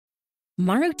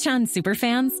Maruchan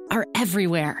superfans are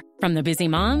everywhere. From the busy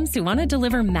moms who want to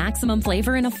deliver maximum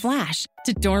flavor in a flash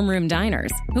to dorm room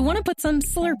diners who want to put some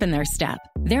slurp in their step.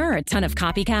 There are a ton of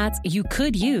copycats you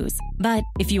could use. But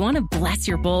if you want to bless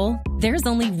your bowl, there's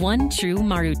only one true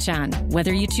Maruchan.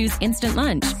 Whether you choose instant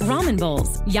lunch, ramen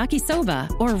bowls, yakisoba,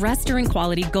 or restaurant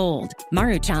quality gold,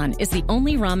 Maruchan is the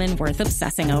only ramen worth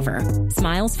obsessing over.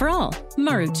 Smiles for all.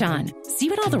 Maruchan. See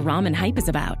what all the ramen hype is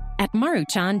about at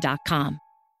maruchan.com.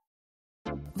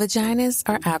 Vaginas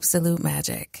are absolute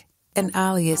magic, and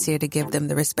Ollie is here to give them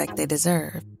the respect they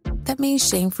deserve. That means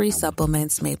shame-free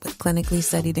supplements made with clinically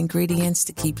studied ingredients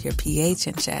to keep your pH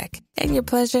in check and your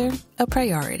pleasure a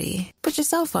priority. Put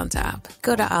yourself on top.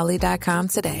 Go to Ollie.com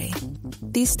today.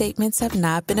 These statements have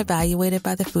not been evaluated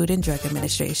by the Food and Drug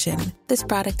Administration. This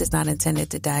product is not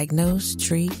intended to diagnose,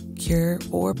 treat, cure,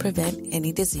 or prevent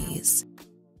any disease.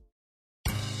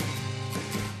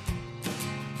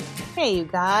 Hey, you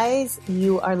guys,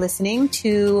 you are listening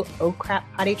to Oh Crap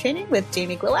Potty Training with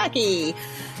Jamie Glowacki.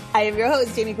 I am your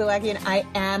host, Jamie Glowacki, and I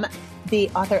am the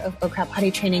author of Oh Crap Potty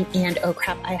Training and Oh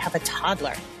Crap, I Have a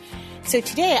Toddler. So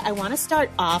today I want to start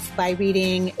off by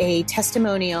reading a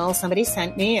testimonial somebody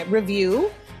sent me, a review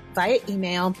via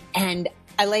email, and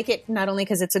I like it not only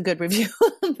because it's a good review,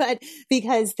 but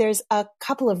because there's a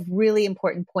couple of really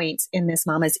important points in this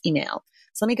mama's email.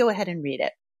 So let me go ahead and read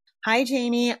it. Hi,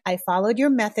 Jamie. I followed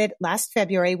your method last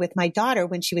February with my daughter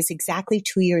when she was exactly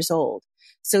 2 years old.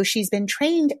 So she's been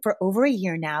trained for over a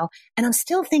year now, and I'm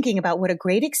still thinking about what a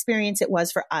great experience it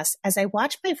was for us as I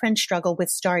watched my friends struggle with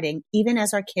starting, even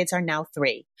as our kids are now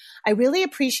 3. I really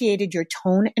appreciated your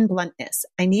tone and bluntness.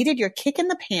 I needed your kick in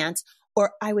the pants,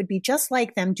 or I would be just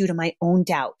like them due to my own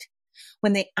doubt.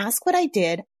 When they ask what I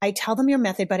did, I tell them your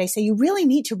method, but I say, you really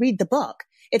need to read the book.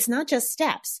 It's not just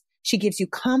steps. She gives you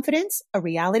confidence, a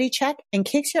reality check, and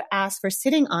kicks your ass for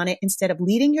sitting on it instead of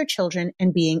leading your children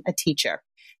and being a teacher.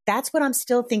 That's what I'm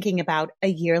still thinking about a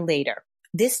year later.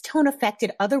 This tone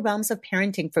affected other realms of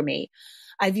parenting for me.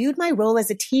 I viewed my role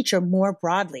as a teacher more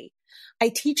broadly.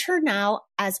 I teach her now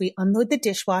as we unload the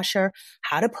dishwasher,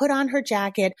 how to put on her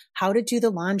jacket, how to do the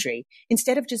laundry,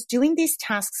 instead of just doing these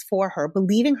tasks for her,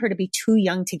 believing her to be too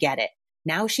young to get it.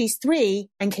 Now she's 3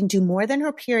 and can do more than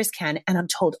her peers can, and I'm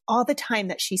told all the time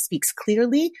that she speaks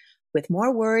clearly with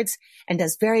more words and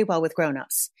does very well with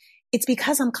grown-ups. It's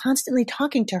because I'm constantly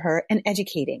talking to her and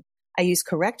educating. I use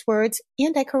correct words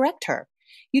and I correct her.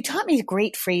 You taught me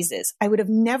great phrases. I would have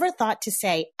never thought to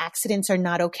say, accidents are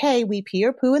not okay. We pee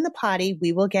or poo in the potty.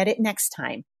 We will get it next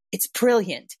time. It's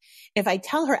brilliant. If I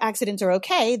tell her accidents are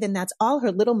okay, then that's all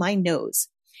her little mind knows.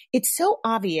 It's so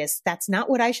obvious that's not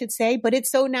what I should say, but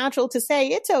it's so natural to say,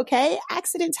 it's okay,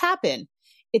 accidents happen.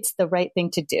 It's the right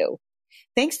thing to do.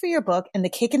 Thanks for your book and the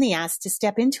kick in the ass to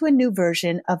step into a new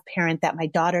version of parent that my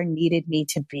daughter needed me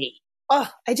to be. Oh,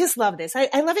 I just love this.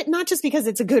 I love it not just because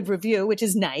it's a good review, which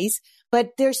is nice, but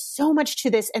there's so much to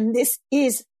this, and this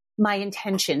is my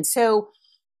intention. So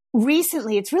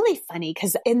recently, it's really funny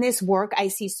because in this work, I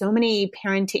see so many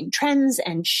parenting trends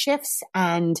and shifts,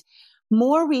 and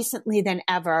more recently than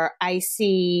ever, I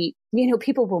see,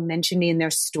 people will mention me in their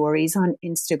stories on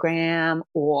Instagram,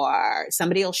 or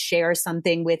somebody will share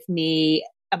something with me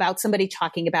about somebody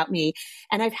talking about me.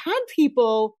 And I've had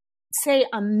people say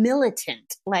I'm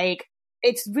militant. Like,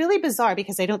 it's really bizarre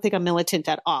because I don't think I'm militant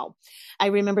at all. I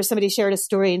remember somebody shared a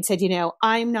story and said,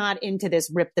 I'm not into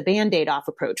this rip the Band-Aid off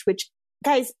approach, which,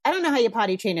 guys, I don't know how you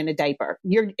potty train in a diaper.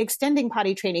 You're extending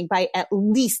potty training by at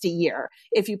least a year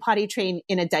if you potty train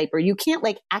in a diaper. You can't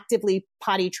actively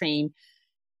potty train.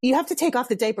 You have to take off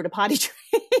the diaper to potty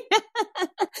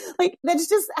train. That's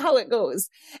just how it goes.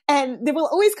 And there will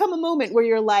always come a moment where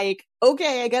you're like,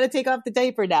 okay, I got to take off the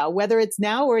diaper now, whether it's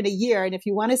now or in a year. And if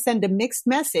you want to send a mixed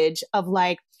message of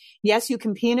yes, you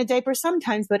can pee in a diaper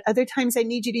sometimes, but other times I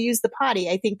need you to use the potty,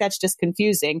 I think that's just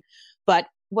confusing. But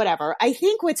whatever. I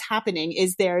think what's happening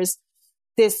is there's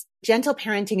this gentle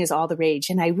parenting is all the rage.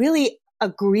 And I really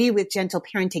agree with gentle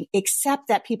parenting, except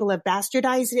that people have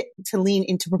bastardized it to lean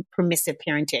into permissive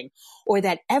parenting, or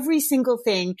that every single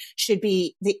thing should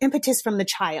be the impetus from the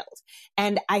child.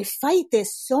 And I fight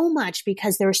this so much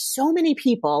because there are so many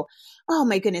people. Oh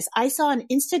my goodness. I saw an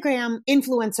Instagram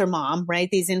influencer mom, right?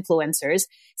 These influencers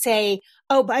say,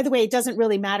 oh, by the way, it doesn't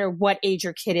really matter what age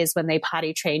your kid is when they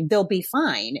potty train. They'll be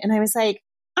fine. And I was like,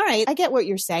 all right, I get what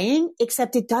you're saying,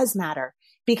 except it does matter.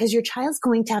 Because your child's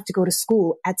going to have to go to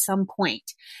school at some point.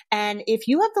 And if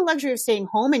you have the luxury of staying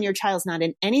home and your child's not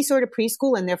in any sort of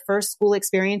preschool and their first school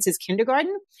experience is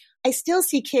kindergarten, I still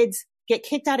see kids get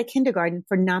kicked out of kindergarten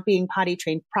for not being potty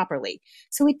trained properly.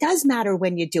 So it does matter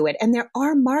when you do it. And there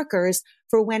are markers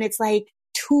for when it's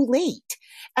too late.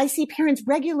 I see parents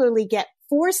regularly get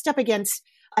forced up against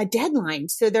a deadline.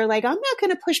 So they're like, I'm not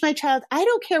going to push my child. I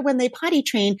don't care when they potty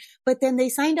train, but then they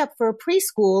signed up for a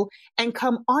preschool and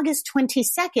come August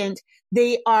 22nd,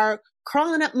 they are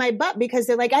crawling up my butt because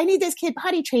they're like, I need this kid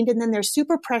potty trained. And then they're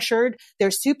super pressured.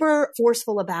 They're super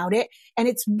forceful about it. And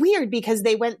it's weird because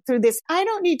they went through this, I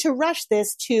don't need to rush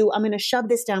this to, I'm going to shove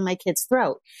this down my kid's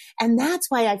throat. And that's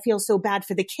why I feel so bad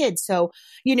for the kids. So,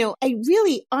 I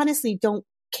really honestly don't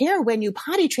care when you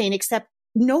potty train, except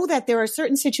know that there are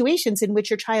certain situations in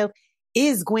which your child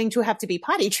is going to have to be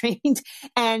potty trained.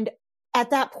 And at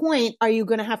that point, are you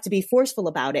going to have to be forceful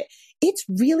about it? It's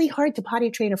really hard to potty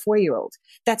train a 4-year-old.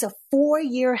 That's a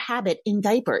 4-year habit in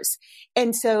diapers.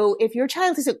 And so if your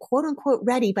child isn't quote unquote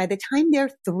ready by the time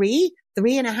they're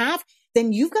 3.5,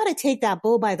 then you've got to take that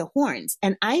bull by the horns.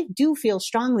 And I do feel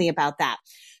strongly about that.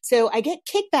 So I get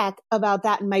kickback about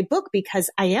that in my book because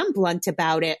I am blunt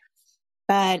about it.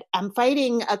 But I'm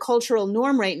fighting a cultural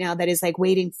norm right now that is like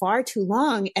waiting far too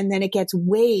long. And then it gets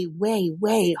way, way,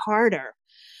 way harder.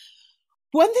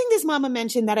 One thing this mama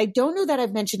mentioned that I don't know that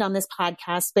I've mentioned on this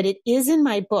podcast, but it is in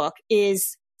my book,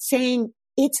 is saying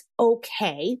it's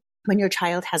okay when your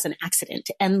child has an accident.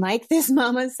 And like this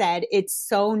mama said, it's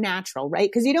so natural, right?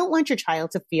 Because you don't want your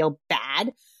child to feel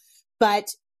bad, but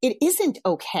it isn't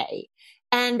okay.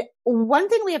 And one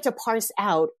thing we have to parse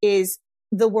out is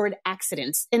the word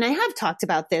accidents. And I have talked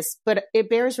about this, but it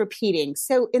bears repeating.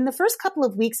 So in the first couple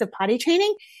of weeks of potty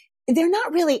training, they're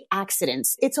not really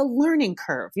accidents. It's a learning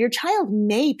curve. Your child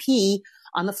may pee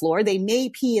on the floor. They may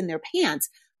pee in their pants,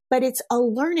 but it's a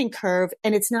learning curve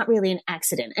and it's not really an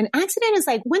accident. An accident is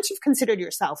like once you've considered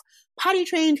yourself potty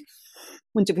trained,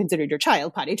 once you've considered your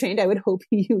child potty trained, I would hope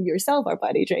you yourself are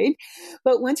potty trained.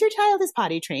 But once your child is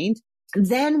potty trained,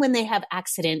 then when they have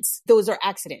accidents, those are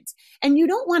accidents. And you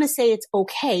don't want to say it's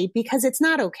okay because it's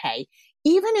not okay.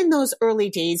 Even in those early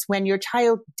days when your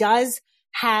child does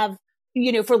have,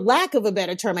 for lack of a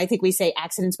better term, I think we say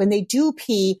accidents, when they do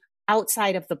pee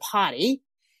outside of the potty,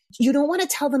 you don't want to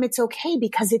tell them it's okay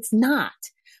because it's not.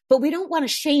 But we don't want to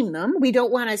shame them. We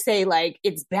don't want to say like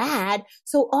it's bad.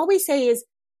 So all we say is,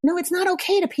 no, it's not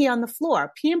okay to pee on the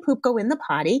floor. Pee and poop go in the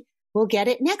potty. We'll get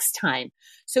it next time.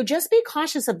 So just be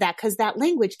cautious of that because that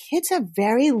language, kids are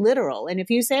very literal. And if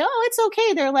you say, oh, it's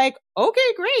okay, they're like, okay,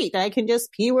 great. I can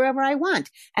just pee wherever I want.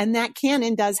 And that can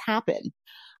and does happen.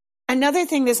 Another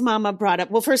thing this mama brought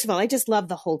up, well, first of all, I just love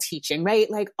the whole teaching, right?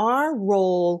 Like our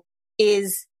role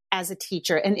is as a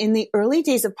teacher. And in the early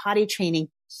days of potty training,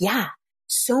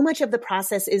 so much of the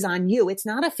process is on you. It's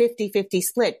not a 50-50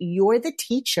 split. You're the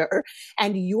teacher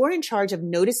and you're in charge of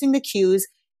noticing the cues,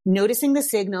 noticing the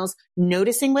signals,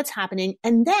 noticing what's happening,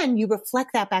 and then you reflect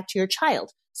that back to your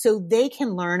child so they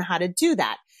can learn how to do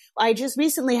that. I just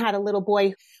recently had a little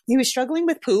boy, he was struggling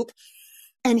with poop,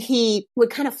 and he would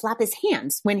kind of flap his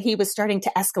hands when he was starting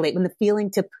to escalate, when the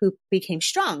feeling to poop became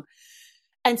strong.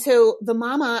 And so the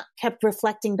mama kept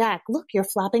reflecting back, look, you're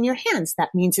flapping your hands. That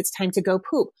means it's time to go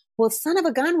poop. Well, son of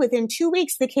a gun, within 2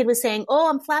 weeks, the kid was saying, oh,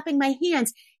 I'm flapping my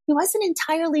hands. He wasn't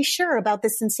entirely sure about the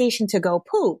sensation to go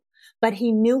poop, but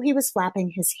he knew he was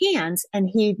flapping his hands and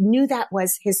he knew that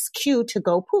was his cue to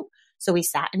go poop. So he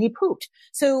sat and he pooped.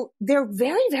 So they're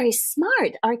very, very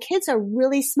smart. Our kids are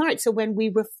really smart. So when we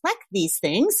reflect these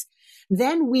things,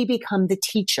 then we become the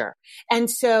teacher. And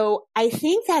so I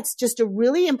think that's just a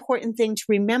really important thing to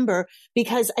remember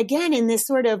because again, in this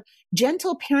sort of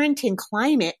gentle parenting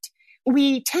climate,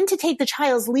 we tend to take the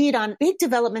child's lead on big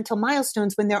developmental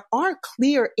milestones when there are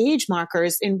clear age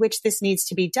markers in which this needs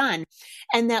to be done,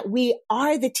 and that we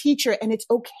are the teacher and it's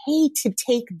okay to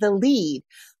take the lead.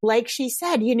 Like she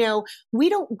said, we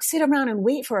don't sit around and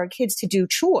wait for our kids to do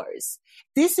chores.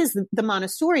 This is the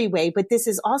Montessori way, but this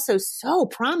is also so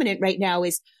prominent right now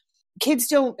is kids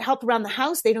don't help around the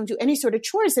house. They don't do any sort of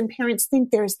chores, and parents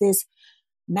think there's this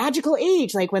magical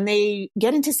age, like when they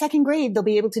get into second grade, they'll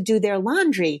be able to do their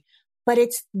laundry. But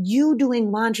it's you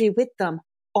doing laundry with them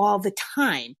all the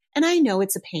time. And I know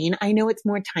it's a pain. I know it's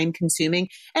more time consuming.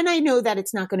 And I know that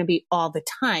it's not going to be all the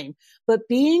time. But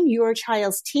being your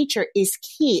child's teacher is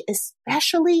key,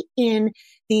 especially in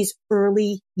these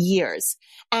early years.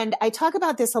 And I talk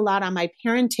about this a lot on my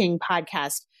parenting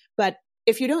podcast. But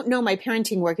if you don't know my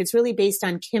parenting work, it's really based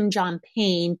on Kim John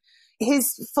Payne.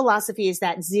 His philosophy is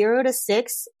that 0 to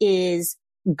 6 is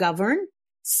govern,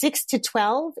 6 to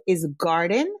 12 is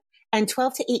garden, and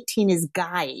 12 to 18 is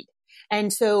guide.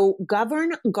 And so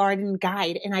govern, garden,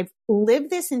 guide. And I've lived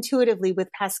this intuitively with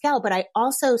Pascal, but I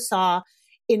also saw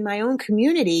in my own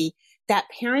community that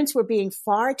parents were being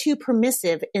far too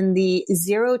permissive in the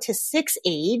 0 to 6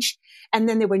 age. And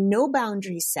then there were no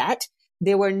boundaries set.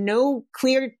 There were no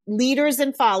clear leaders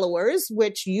and followers,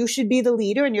 which you should be the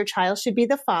leader and your child should be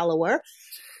the follower.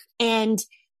 And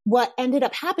what ended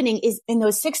up happening is in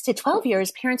those 6 to 12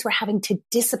 years, parents were having to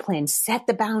discipline, set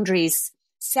the boundaries,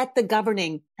 set the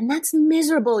governing. And that's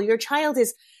miserable. Your child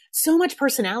is so much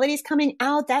personalities coming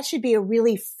out. That should be a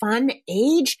really fun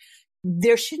age.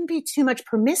 There shouldn't be too much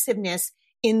permissiveness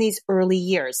in these early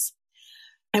years.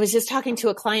 I was just talking to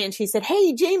a client. She said,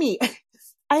 "Hey, Jamie,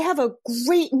 I have a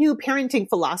great new parenting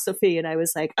philosophy." And I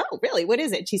was like, "Oh, really? What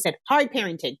is it?" She said, "Hard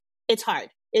parenting. It's hard.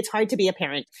 It's hard to be a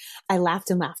parent." I laughed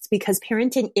and laughed because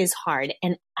parenting is hard.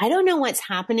 And I don't know what's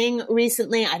happening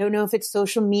recently. I don't know if it's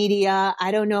social media.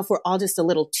 I don't know if we're all just a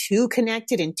little too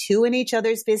connected and too in each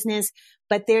other's business.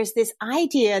 But there's this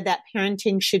idea that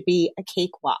parenting should be a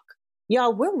cakewalk.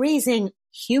 Y'all, we're raising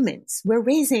humans. We're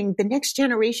raising the next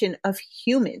generation of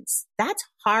humans. That's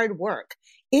hard work.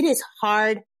 It is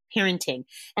hard parenting.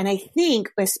 And I think,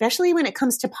 especially when it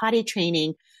comes to potty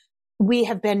training, we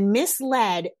have been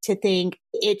misled to think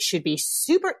it should be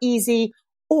super easy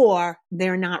or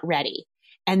they're not ready.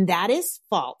 And that is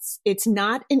false. It's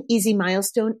not an easy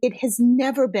milestone. It has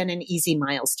never been an easy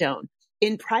milestone.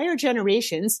 In prior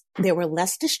generations, there were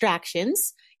less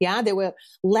distractions. Yeah, there were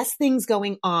less things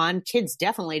going on. Kids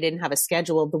definitely didn't have a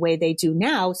schedule the way they do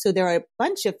now. So there are a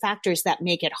bunch of factors that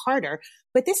make it harder,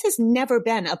 but this has never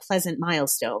been a pleasant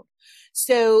milestone.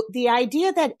 So the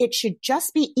idea that it should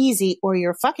just be easy or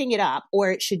you're fucking it up,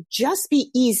 or it should just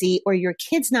be easy or your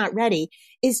kid's not ready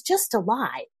is just a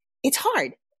lie. It's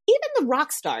hard. Even the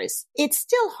rock stars, it's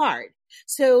still hard.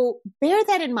 So bear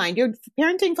that in mind. Your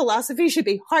parenting philosophy should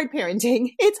be hard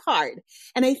parenting. It's hard.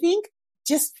 And I think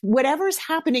just whatever's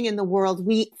happening in the world,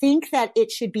 we think that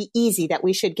it should be easy, that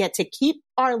we should get to keep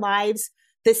our lives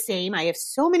the same. I have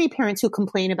so many parents who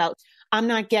complain about, "I'm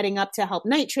not getting up to help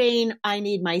night train. I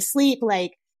need my sleep."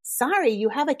 Like, sorry, you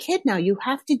have a kid now. You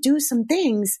have to do some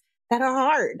things that are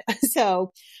hard.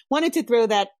 So wanted to throw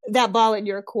that ball in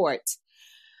your court.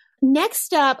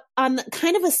 Next up, on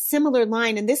kind of a similar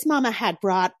line, and this mama had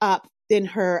brought up in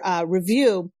her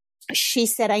review, she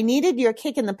said, "I needed your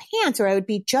kick in the pants or I would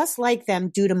be just like them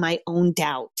due to my own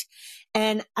doubt."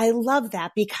 And I love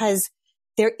that because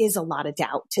there is a lot of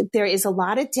doubt. There is a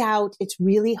lot of doubt. It's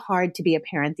really hard to be a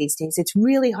parent these days. It's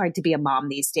really hard to be a mom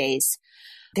these days.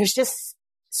 There's just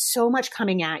so much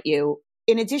coming at you.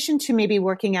 In addition to maybe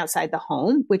working outside the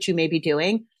home, which you may be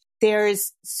doing,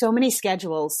 there's so many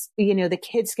schedules, the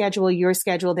kid's schedule, your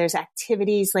schedule. There's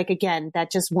activities like, again,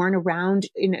 that just weren't around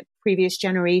in previous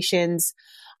generations.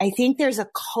 I think there's a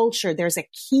culture, there's a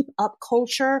keep up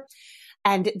culture,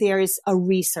 and there's a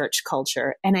research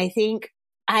culture. And I think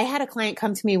I had a client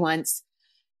come to me once.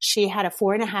 She had a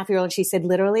 4.5-year-old. She said,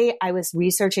 literally, I was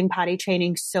researching potty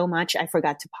training so much, I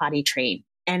forgot to potty train.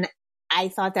 And I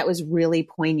thought that was really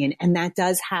poignant. And that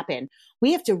does happen.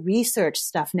 We have to research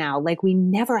stuff now like we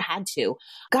never had to.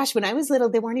 Gosh, when I was little,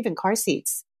 there weren't even car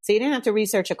seats. So you didn't have to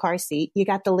research a car seat. You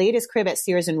got the latest crib at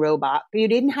Sears and Roebuck. You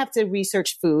didn't have to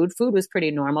research food. Food was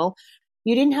pretty normal.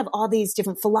 You didn't have all these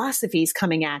different philosophies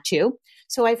coming at you.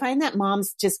 So I find that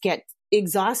moms just get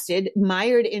exhausted,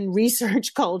 mired in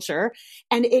research culture,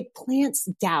 and it plants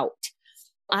doubt.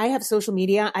 I have social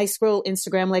media. I scroll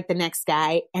Instagram like the next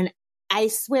guy. And I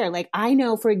swear, like I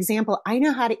know, for example, I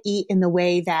know how to eat in the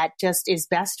way that just is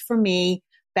best for me,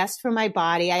 best for my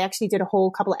body. I actually did a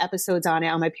whole couple of episodes on it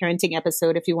on my parenting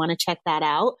episode, if you want to check that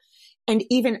out. And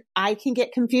even I can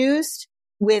get confused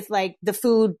with like the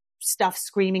food stuff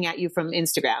screaming at you from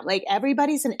Instagram. Like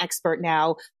everybody's an expert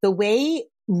now. The way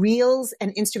Reels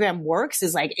and Instagram works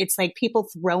is like, it's like people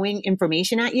throwing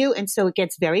information at you. And so it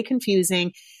gets very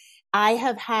confusing. I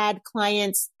have had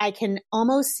clients, I can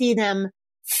almost see them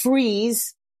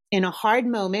freeze in a hard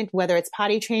moment, whether it's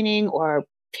potty training or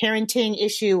parenting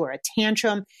issue or a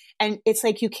tantrum. And it's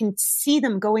like you can see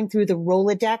them going through the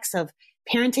Rolodex of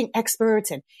parenting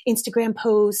experts and Instagram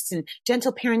posts and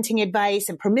gentle parenting advice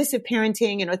and permissive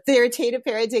parenting and authoritative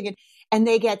parenting. And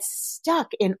they get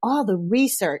stuck in all the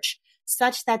research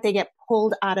such that they get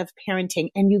pulled out of parenting.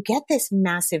 And you get this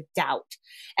massive doubt.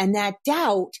 And that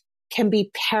doubt can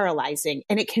be paralyzing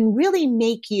and it can really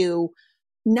make you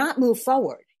not move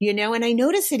forward, and I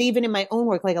notice it even in my own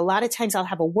work. Like a lot of times I'll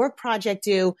have a work project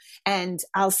due and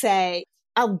I'll say,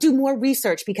 I'll do more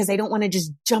research because I don't want to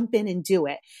just jump in and do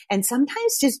it. And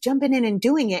sometimes just jumping in and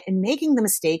doing it and making the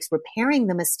mistakes, repairing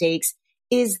the mistakes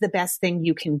is the best thing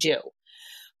you can do.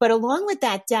 But along with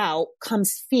that doubt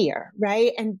comes fear,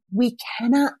 right? And we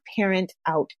cannot parent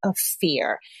out of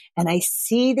fear. And I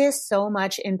see this so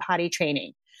much in potty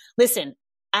training. Listen,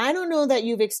 I don't know that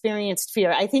you've experienced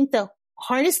fear. I think the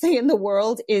hardest thing in the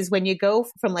world is when you go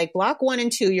from like block 1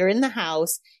 and 2, you're in the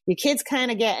house, your kid's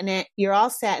kind of getting it, you're all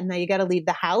set, and now you got to leave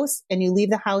the house, and you leave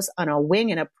the house on a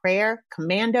wing and a prayer,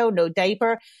 commando, no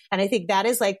diaper. And I think that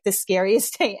is like the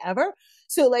scariest day ever.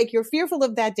 So like you're fearful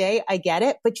of that day. I get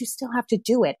it, but you still have to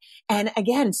do it. And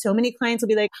again, so many clients will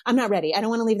be like, I'm not ready. I don't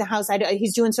want to leave the house.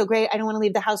 He's doing so great. I don't want to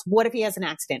leave the house. What if he has an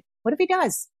accident? What if he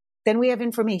does? Then we have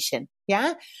information.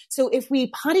 Yeah. So if we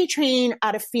potty train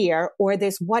out of fear or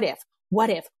this what if,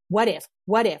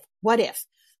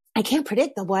 I can't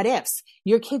predict the what ifs.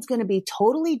 Your kid's going to be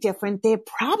totally different. They're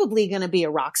probably going to be a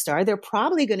rock star. They're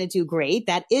probably going to do great.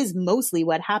 That is mostly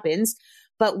what happens.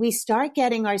 But we start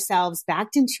getting ourselves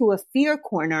backed into a fear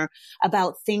corner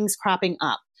about things cropping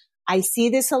up. I see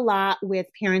this a lot with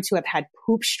parents who have had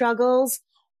poop struggles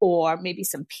or maybe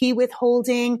some pee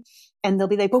withholding. And they'll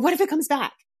be like, but what if it comes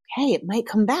back? Hey, it might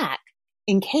come back.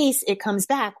 In case it comes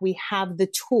back, we have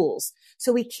the tools.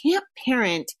 So we can't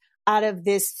parent out of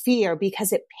this fear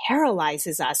because it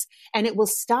paralyzes us and it will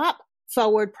stop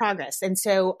forward progress. And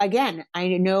so again, I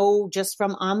know just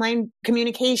from online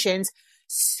communications,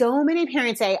 so many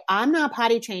parents say, I'm not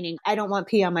potty training. I don't want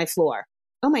pee on my floor.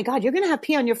 Oh my God, you're going to have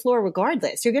pee on your floor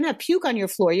regardless. You're going to have puke on your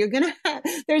floor.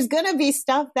 There's going to be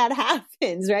stuff that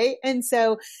happens, right? And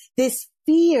so this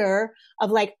fear of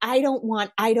like, I don't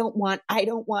want.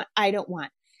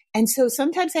 And so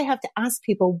sometimes I have to ask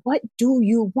people, what do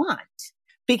you want?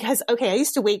 Because, okay, I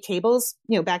used to wait tables,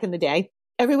 back in the day.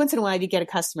 Every once in a while you get a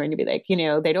customer and you'd be like,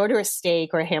 they'd order a steak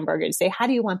or a hamburger and say, how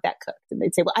do you want that cooked? And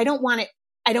they'd say, well, I don't want it.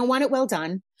 I don't want it well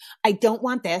done. I don't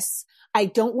want this. I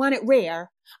don't want it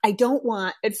rare. And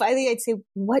finally I'd say,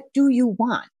 what do you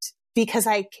want? Because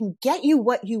I can get you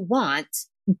what you want,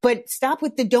 but stop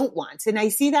with the don't wants. And I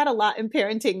see that a lot in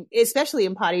parenting, especially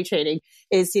in potty training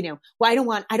is, well, I don't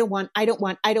want. And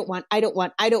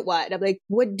I'm like,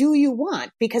 what do you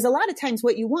want? Because a lot of times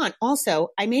what you want also,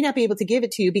 I may not be able to give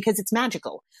it to you because it's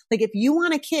magical. Like if you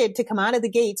want a kid to come out of the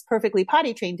gates perfectly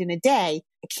potty trained in a day,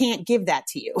 I can't give that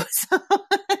to you.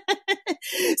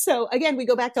 So again, we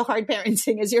go back to hard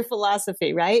parenting as your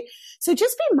philosophy, right? So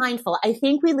just be mindful. I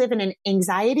think we live in an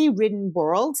anxiety-ridden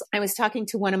world. I was talking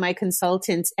to one of my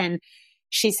consultants and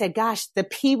she said, gosh, the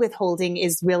pee withholding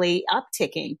is really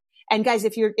upticking. And guys,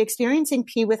 if you're experiencing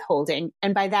pee withholding,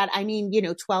 and by that, I mean,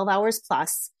 12 hours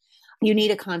plus, you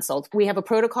need a consult. We have a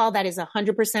protocol that is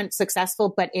 100%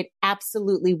 successful, but it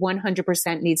absolutely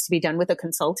 100% needs to be done with a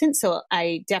consultant. So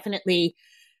I definitely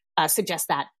suggest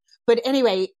that. But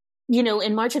anyway,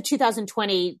 in March of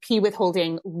 2020, pee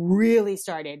withholding really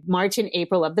started. March and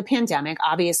April of the pandemic,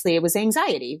 obviously it was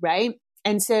anxiety, right?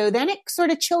 And so then it sort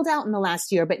of chilled out in the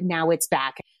last year, but now it's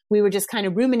back. We were just kind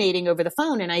of ruminating over the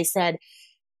phone. And I said,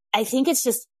 I think it's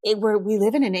just, we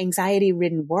live in an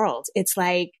anxiety-ridden world. It's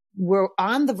like we're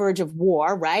on the verge of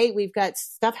war, right? We've got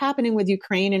stuff happening with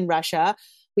Ukraine and Russia.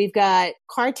 We've got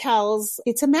cartels.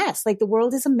 It's a mess. Like the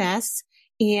world is a mess.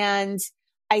 And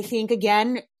I think,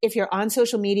 again, if you're on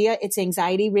social media, it's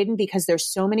anxiety ridden because there's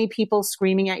so many people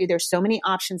screaming at you. There's so many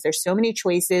options. There's so many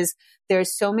choices.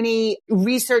 There's so many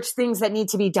research things that need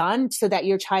to be done so that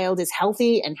your child is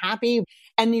healthy and happy.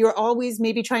 And you're always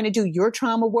maybe trying to do your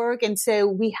trauma work. And so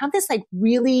we have this like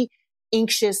really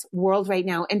anxious world right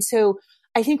now. And so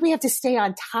I think we have to stay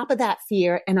on top of that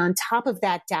fear and on top of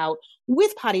that doubt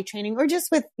with potty training or just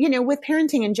with, with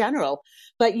parenting in general.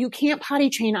 But you can't potty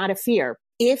train out of fear.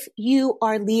 If you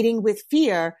are leading with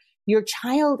fear, your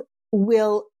child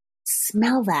will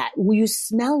smell that. You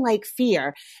smell like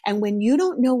fear. And when you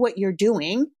don't know what you're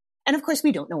doing, and of course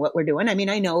we don't know what we're doing. I mean,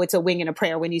 I know it's a wing and a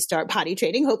prayer when you start potty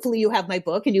training. Hopefully you have my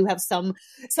book and you have some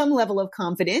level of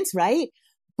confidence, right?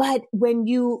 But when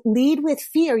you lead with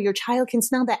fear, your child can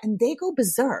smell that and they go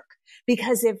berserk.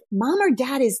 Because if mom or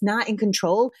dad is not in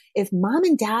control, if mom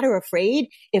and dad are afraid,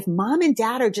 if mom and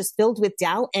dad are just filled with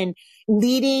doubt and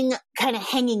leading, kind of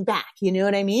hanging back, you know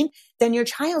what I mean? Then your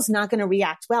child's not going to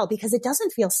react well because it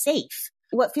doesn't feel safe.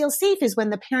 What feels safe is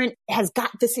when the parent has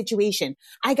got the situation.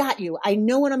 I got you. I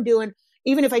know what I'm doing.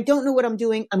 Even if I don't know what I'm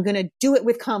doing, I'm going to do it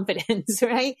with confidence,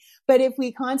 right? But if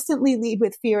we constantly lead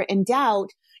with fear and doubt,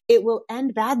 it will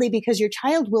end badly because your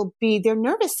child their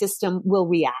nervous system will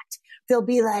react. They'll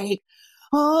be like,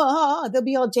 they'll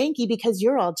be all janky because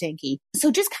you're all janky.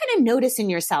 So just kind of notice in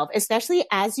yourself, especially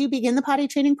as you begin the potty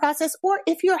training process, or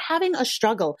if you're having a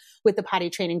struggle with the potty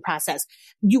training process,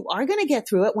 you are going to get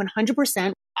through it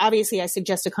 100%. Obviously, I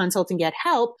suggest a consult and get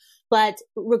help. But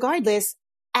regardless,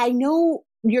 I know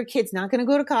your kid's not going to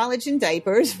go to college in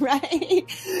diapers, right?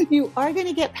 You are going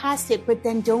to get past it, but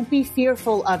then don't be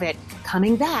fearful of it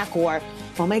coming back or,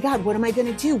 oh my God, what am I going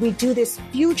to do? We do this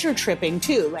future tripping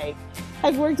too. Like,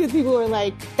 I've worked with people who are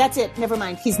like, that's it, never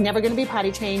mind. He's never going to be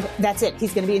potty trained. That's it.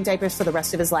 He's going to be in diapers for the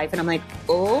rest of his life. And I'm like,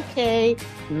 okay,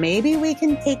 maybe we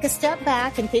can take a step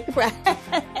back and take a breath.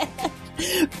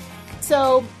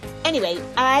 So anyway,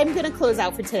 I'm going to close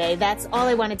out for today. That's all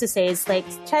I wanted to say is like,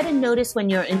 try to notice when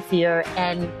you're in fear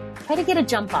and try to get a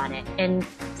jump on it. And,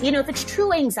 you know, if it's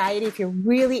true anxiety, if you're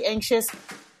really anxious,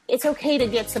 it's okay to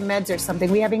get some meds or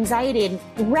something. We have anxiety in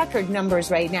record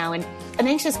numbers right now, and an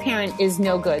anxious parent is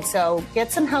no good. So get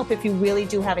some help if you really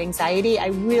do have anxiety. I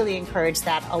really encourage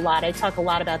that a lot. I talk a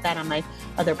lot about that on my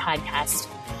other podcast.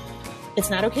 It's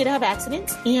not okay to have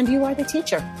accidents, and you are the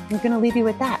teacher. I'm going to leave you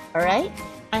with that, all right?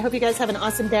 I hope you guys have an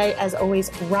awesome day. As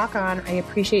always, rock on. I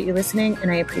appreciate you listening,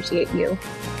 and I appreciate you.